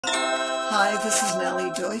Hi, this is Nellie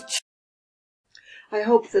Deutsch. I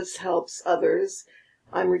hope this helps others.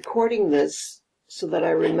 I'm recording this so that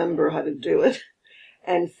I remember how to do it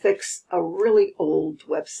and fix a really old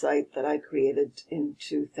website that I created in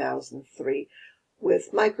 2003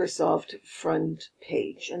 with Microsoft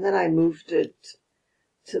Frontpage. And then I moved it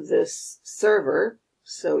to this server,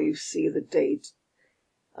 so you see the date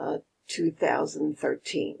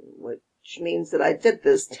 2013, which means that I did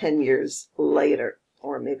this 10 years later,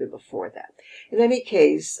 or maybe before that. In any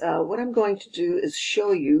case, what I'm going to do is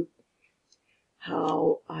show you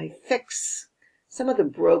how I fix some of the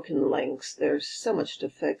broken links. There's so much to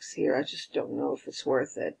fix here, I just don't know if it's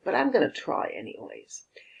worth it, but I'm going to try anyways.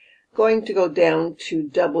 Going to go down to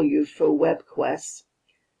W for WebQuest.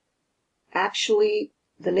 Actually,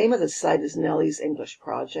 the name of the site is Nellie's English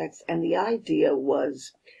Projects, and the idea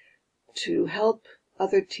was to help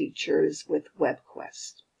other teachers with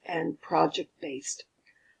WebQuest and project-based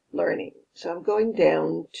learning. So I'm going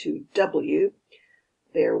down to W,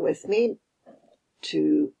 bear with me,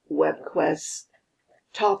 to WebQuest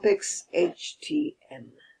Topics HTM.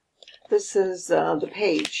 This is the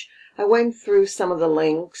page. I went through some of the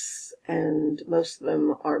links and most of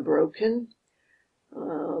them are broken.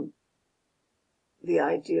 The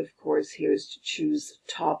idea, of course, here is to choose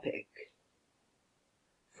a topic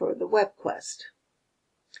for the WebQuest.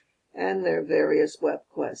 And there are various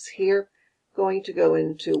WebQuests here. Going to go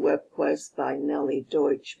into WebQuest by Nellie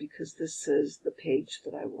Deutsch because this is the page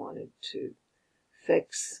that I wanted to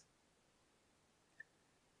fix.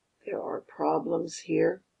 There are problems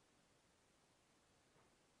here.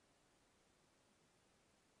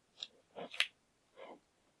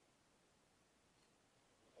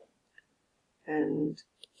 And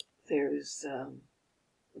there's a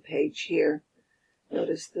page here.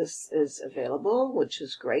 Notice this is available, which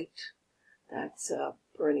is great. That's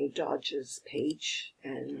Bernie Dodge's page,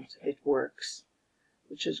 and it works,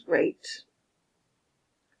 which is great.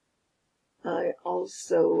 I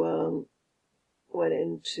also went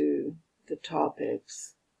into the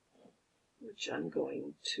topics, which I'm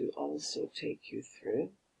going to also take you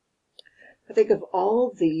through. I think of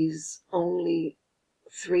all these, only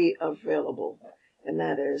 3 are available, and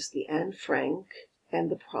that is the Anne Frank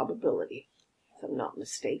and the probability. If I'm not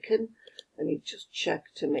mistaken, let me just check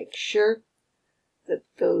to make sure that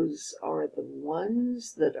those are the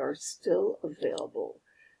ones that are still available.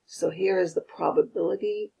 So here is the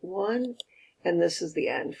probability one, and this is the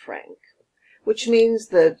Anne Frank, which means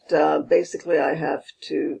that basically I have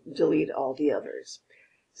to delete all the others.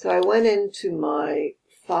 So I went into my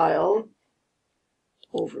file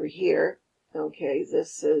over here. Okay,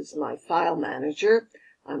 this is my file manager.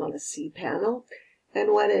 I'm on a cPanel,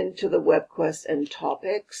 and went into the WebQuest and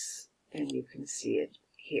topics, and you can see it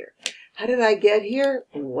here. How did I get here?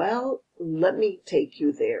 Well, let me take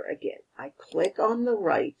you there again. I click on the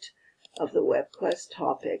right of the WebQuest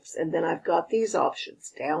topics, and then I've got these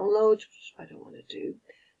options. Download, which I don't want to do.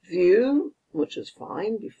 View, which is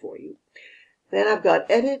fine before you. Then I've got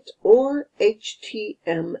edit or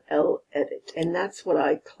HTML edit, and that's what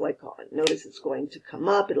I click on. Notice it's going to come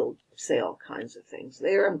up. It'll say all kinds of things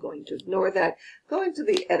there. I'm going to ignore that. Go into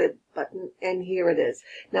the edit button, and here it is.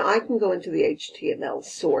 Now I can go into the HTML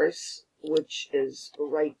source, which is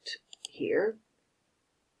right here,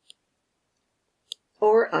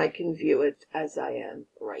 or I can view it as I am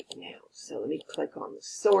right now. So let me click on the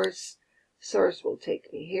source. Source will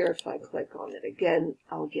take me here. If I click on it again,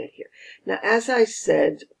 I'll get here. Now, as I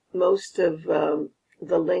said, most of the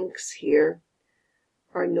links here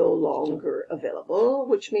are no longer available,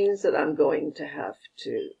 which means that I'm going to have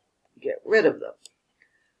to get rid of them.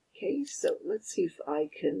 Okay, so let's see if I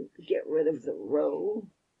can get rid of the row.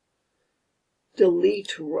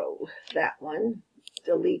 Delete row, that one.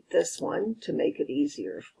 Delete this one to make it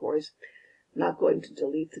easier, of course. I'm not going to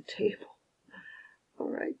delete the table. All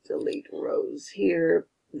right, delete rows here.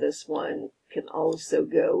 This one can also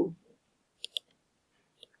go.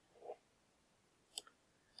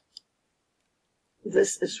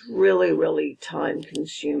 This is really, really time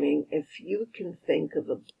consuming. If you can think of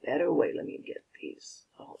a better way, let me get these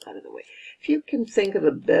all out of the way. If you can think of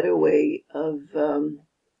a better way of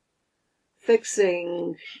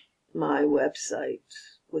fixing my website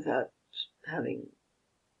without having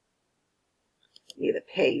me to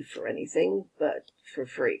pay for anything, but for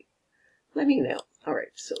free, let me know. All right,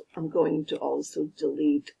 so I'm going to also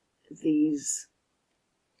delete these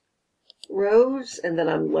rows, and then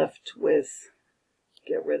I'm left with,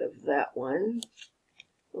 get rid of that one.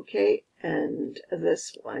 Okay, and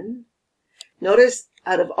this one. Notice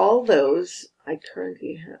out of all those, I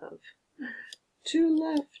currently have 2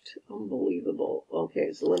 left. Unbelievable.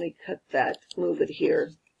 Okay, so let me cut that, move it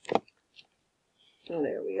here. Oh,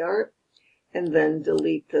 there we are. And then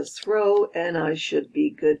delete this row, and I should be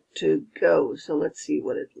good to go. So let's see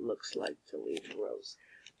what it looks like to delete rows.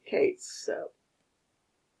 Okay, so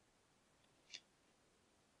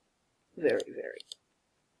very, very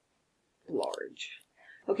large.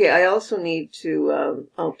 Okay, I also need to,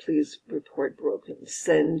 oh, please report broken.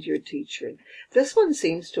 Send your teacher. This one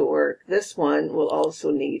seems to work. This one will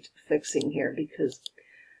also need fixing here because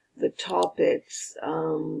the topics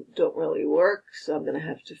don't really work, so I'm going to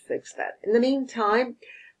have to fix that. In the meantime,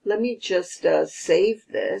 let me just save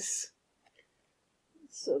this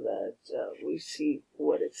so that we see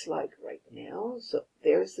what it's like right now. So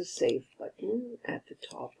there's the save button at the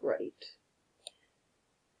top right.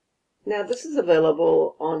 Now this is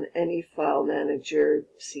available on any file manager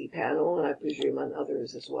cPanel, and I presume on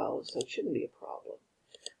others as well, so it shouldn't be a problem.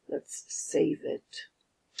 Let's save it.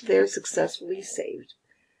 They're successfully saved.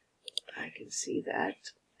 I can see that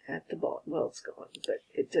at the bottom. Well, it's gone, but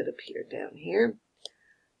it did appear down here.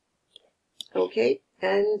 Okay,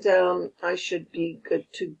 and I should be good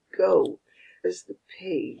to go. There's the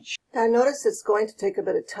page. Now notice it's going to take a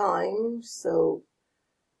bit of time, so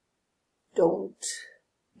don't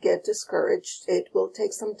get discouraged. It will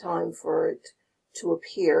take some time for it to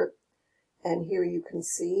appear. And here you can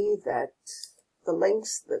see that the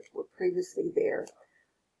links that were previously there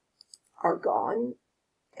are gone.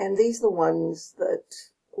 And these are the ones that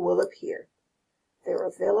will appear. They're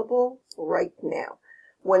available right now.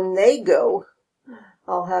 When they go,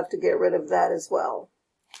 I'll have to get rid of that as well.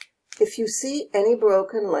 If you see any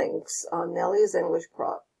broken links on Nellie's English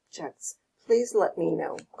projects, please let me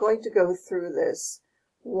know. I'm going to go through this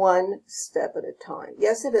one step at a time.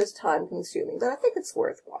 Yes, it is time consuming, but I think it's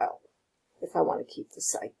worthwhile if I want to keep the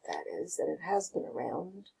site, that is. And it has been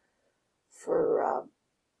around for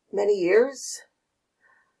many years.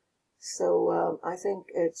 So I think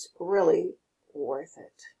it's really worth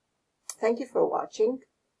it. Thank you for watching.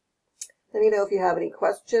 Let me know if you have any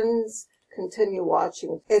questions. Continue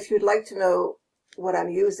watching. If you'd like to know what I'm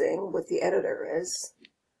using, what the editor is,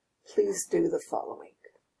 please do the following.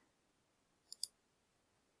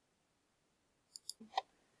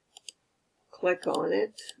 Click on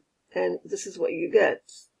it, and this is what you get.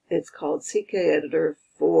 It's called CK Editor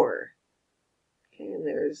 4. Okay, and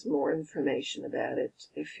there's more information about it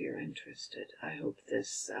if you're interested. I hope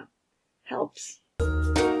this helps.